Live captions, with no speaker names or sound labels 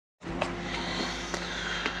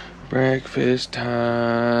Breakfast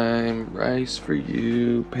time. Rice for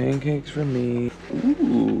you. Pancakes for me.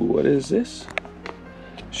 Ooh, what is this?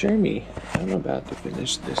 Share me. I'm about to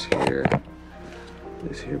finish this here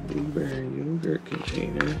blueberry yogurt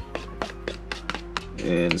container.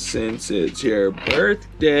 And since it's your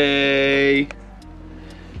birthday,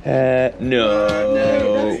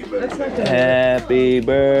 no. Happy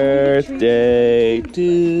birthday to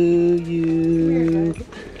you.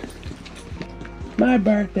 My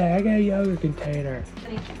birthday, I got a yogurt container.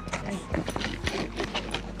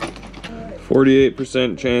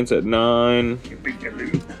 48% chance at 9.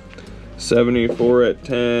 74 at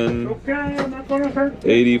 10.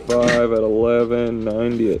 85 at 11.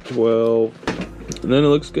 90 at 12. And then it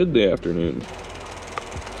looks good the afternoon.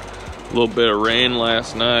 A little bit of rain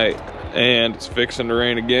last night, and it's fixing to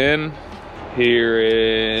rain again here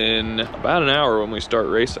in about an hour when we start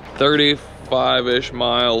racing. 35-ish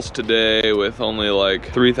miles today with only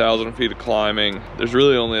like 3,000 feet of climbing. There's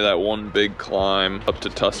really only that one big climb up to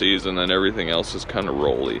Tussey's, and then everything else is kind of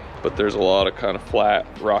rolly. But there's a lot of kind of flat,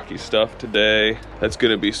 rocky stuff today. That's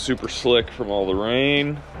gonna be super slick from all the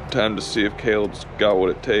rain. Time to see if Caleb's got what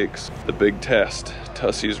it takes. The big test,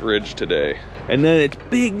 Tussey's Ridge today. And then it's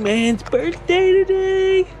Big Man's birthday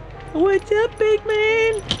today. What's up, Big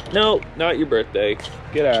Man? No, not your birthday.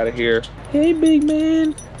 Get out of here. Hey, Big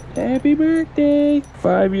Man. Happy birthday.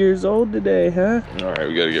 5 years old today, huh? All right,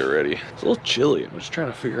 we gotta get ready. It's a little chilly. I'm just trying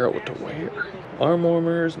to figure out what to wear. Arm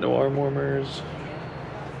warmers, no arm warmers.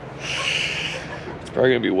 It's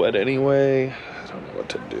probably gonna be wet anyway. I don't know what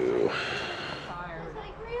to do.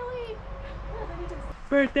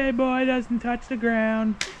 Birthday boy doesn't touch the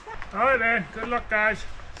ground. All right, man. Good luck, guys.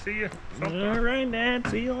 See you. All right, Dad.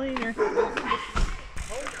 See you later.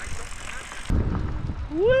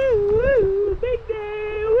 Woo, woo, big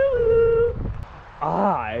day, woo.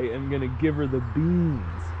 I am gonna give her the beans.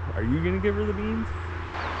 Are you gonna give her the beans?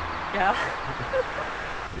 Yeah.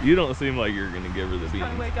 You don't seem like you're gonna give her the beans.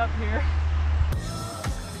 I wake up here.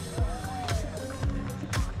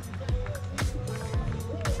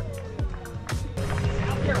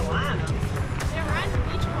 South Carolina. Yeah, we're at the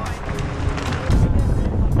Beach Boy.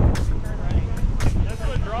 That's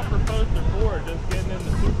what dropper posts are for, just getting in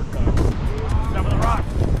the super cup. Top of the rock.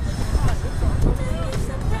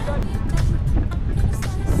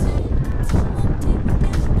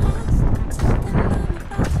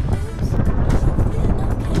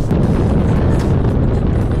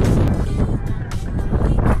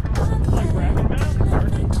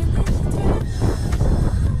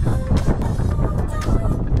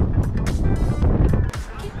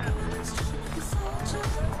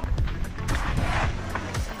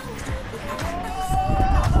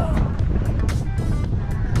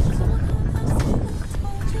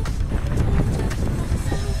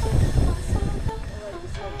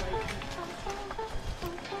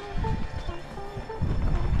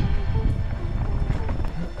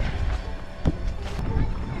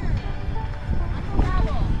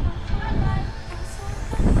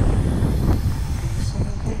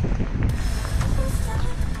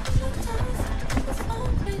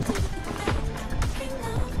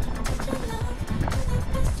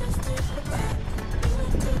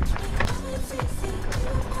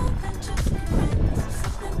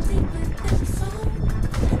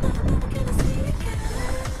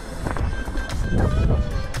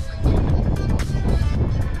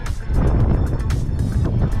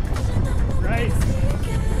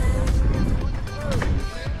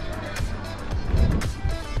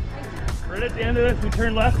 At the end of this, we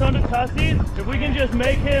turn left onto Tussey's. If we can just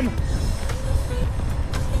make him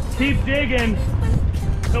keep digging,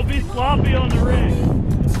 he'll be sloppy on the rig.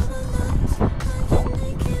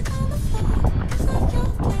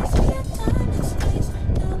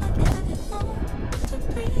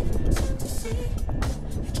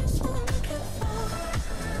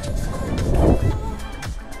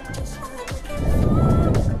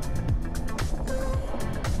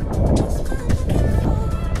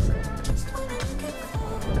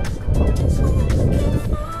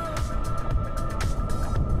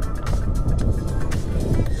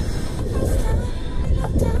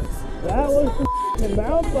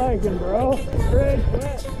 Mountain biking, bro. Ridge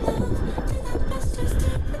wet.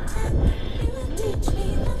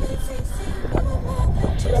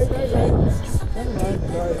 Right. Never mind,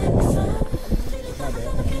 sorry. My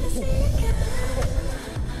bad.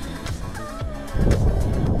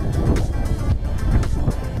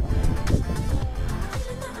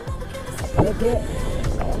 That's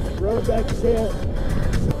it. Rode back to camp.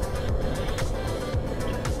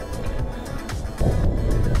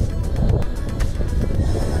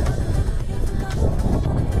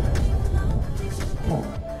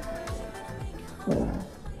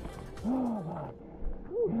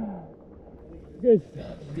 Good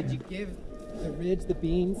stuff. Did you give the Ridge the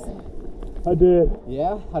beans? I did.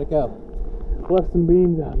 Yeah? How'd it go? Left some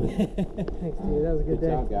beans out. Thanks, dude. That was a good day. Good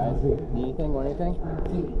job, guys. Need anything? Want anything?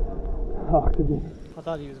 Oxygen. I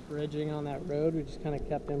thought he was bridging on that road. We just kind of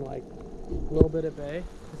kept him like a little bit at bay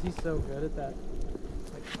because he's so good at that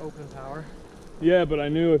like open power. Yeah, but I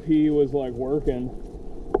knew if he was like working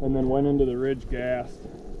and then went into the ridge gassed,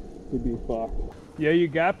 he'd be fucked. Yeah, you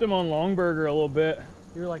gapped him on Longburger a little bit.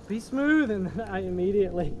 You were like, be smooth, and then I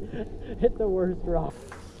immediately hit the worst drop.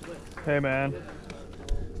 Hey, man.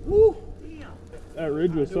 Woo! That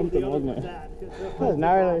ridge was something, wasn't it? That was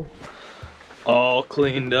gnarly. All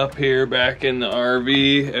cleaned up here back in the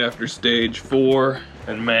RV after stage 4,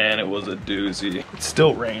 and man, it was a doozy. It's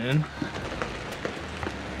still raining.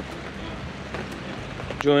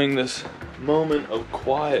 Enjoying this moment of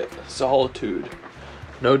quiet solitude.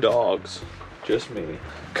 No dogs, just me.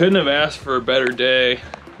 Couldn't have asked for a better day.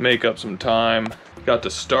 Make up some time. Got to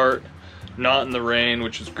start not in the rain,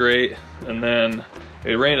 which was great, and then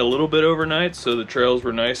it rained a little bit overnight, so the trails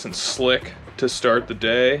were nice and slick to start the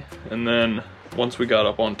day, and then once we got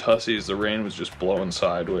up on Tussey's, the rain was just blowing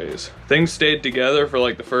sideways. Things stayed together for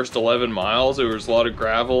like the first 11 miles. There was a lot of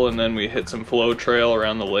gravel, and then we hit some flow trail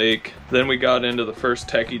around the lake. Then we got into the first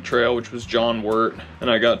techie trail, which was John Wirt, and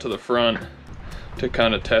I got to the front to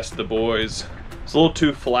kind of test the boys. It's a little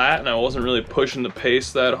too flat, and I wasn't really pushing the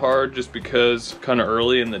pace that hard just because kind of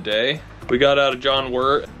early in the day. We got out of John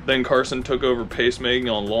Wirt, then Carson took over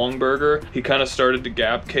pacemaking on Longburger. He kind of started to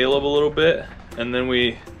gap Caleb a little bit, and then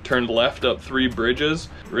we turned left up 3 bridges,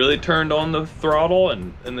 really turned on the throttle,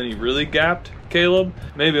 and then he really gapped Caleb.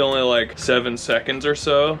 Maybe only like 7 seconds or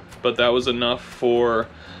so, but that was enough for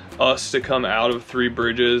us to come out of 3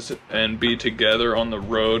 bridges and be together on the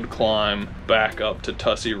road climb back up to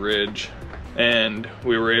Tissuey Ridge. And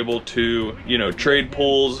we were able to, you know, trade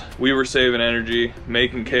pulls. We were saving energy,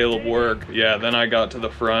 making Caleb work. Yeah, then I got to the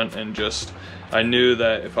front and just, I knew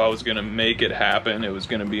that if I was gonna make it happen, it was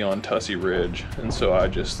gonna be on Tissuey Ridge. And so I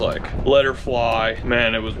just like let her fly.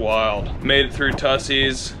 Man, it was wild. Made it through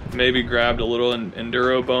Tussey's, maybe grabbed a little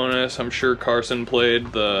enduro bonus. I'm sure Carson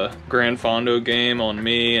played the Grand Fondo game on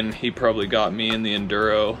me, and he probably got me in the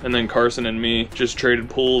enduro. And then Carson and me just traded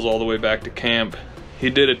pulls all the way back to camp. He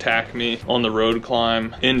did attack me on the road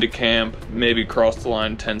climb into camp, maybe crossed the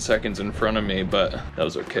line 10 seconds in front of me, but that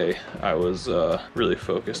was okay. I was really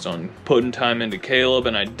focused on putting time into Caleb,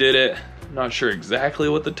 and I did it. Not sure exactly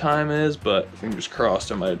what the time is, but fingers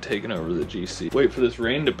crossed I might have taken over the GC. Wait for this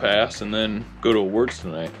rain to pass and then go to awards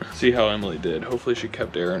tonight. See how Emily did. Hopefully she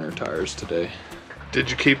kept air in her tires today. Did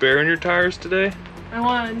you keep air in your tires today? I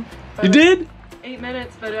won. You did? 8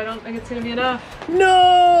 minutes, but I don't think it's gonna be enough.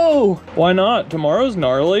 No! Why not? Tomorrow's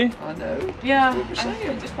gnarly. I know. Yeah, I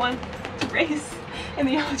just want to race in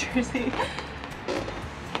the yellow jersey.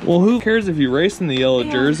 Well, who cares if you race in the yellow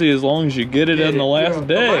jersey as long as you get it on the last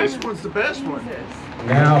day? The last one's the best one.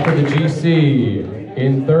 Now for the GC,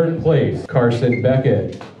 in 3rd place, Carson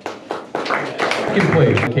Beckett. 2nd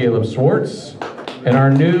place, Caleb Swartz. And our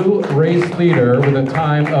new race leader with a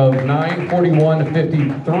time of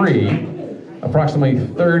 9:41:53. Approximately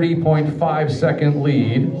 30.5 second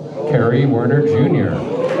lead, Kerry Werner Jr.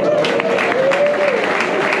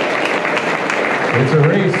 It's a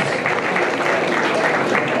race.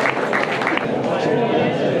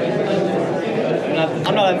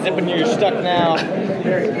 I'm not unzipping you, you're stuck now.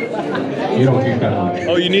 You don't keep that on.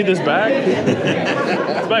 Oh, you need this back?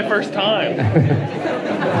 It's my first time.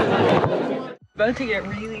 About to get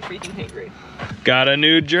really freaking hangry. Got a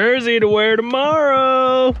new jersey to wear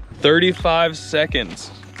tomorrow. 35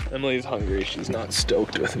 seconds. Emily's hungry. She's not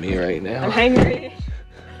stoked with me right now. I'm hangry.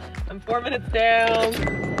 I'm 4 minutes down.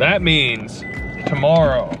 That means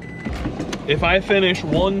tomorrow, if I finish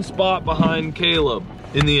 1 spot behind Caleb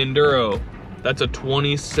in the enduro, that's a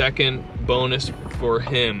 20-second bonus for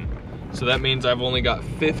him. So that means I've only got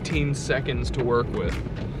 15 seconds to work with.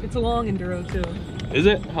 It's a long enduro too. Is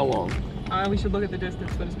it? How long? We should look at the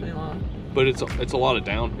distance, but it's pretty long. But it's a lot of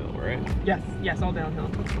downhill, right? Yes, all downhill.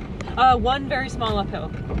 1 very small uphill.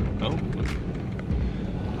 Oh.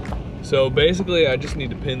 So basically I just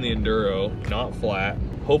need to pin the enduro, not flat.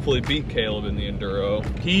 Hopefully beat Caleb in the enduro.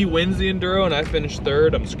 He wins the enduro and I finish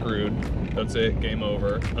 3rd, I'm screwed. That's it, game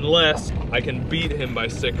over. Unless I can beat him by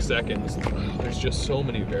 6 seconds. There's just so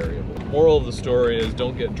many variables. Moral of the story is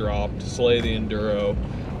don't get dropped, slay the enduro,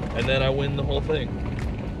 and then I win the whole thing.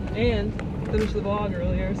 And finish the vlog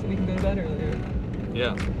earlier so we can go to bed earlier.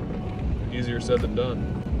 Yeah, easier said than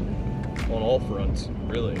done. On all fronts,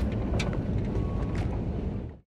 really.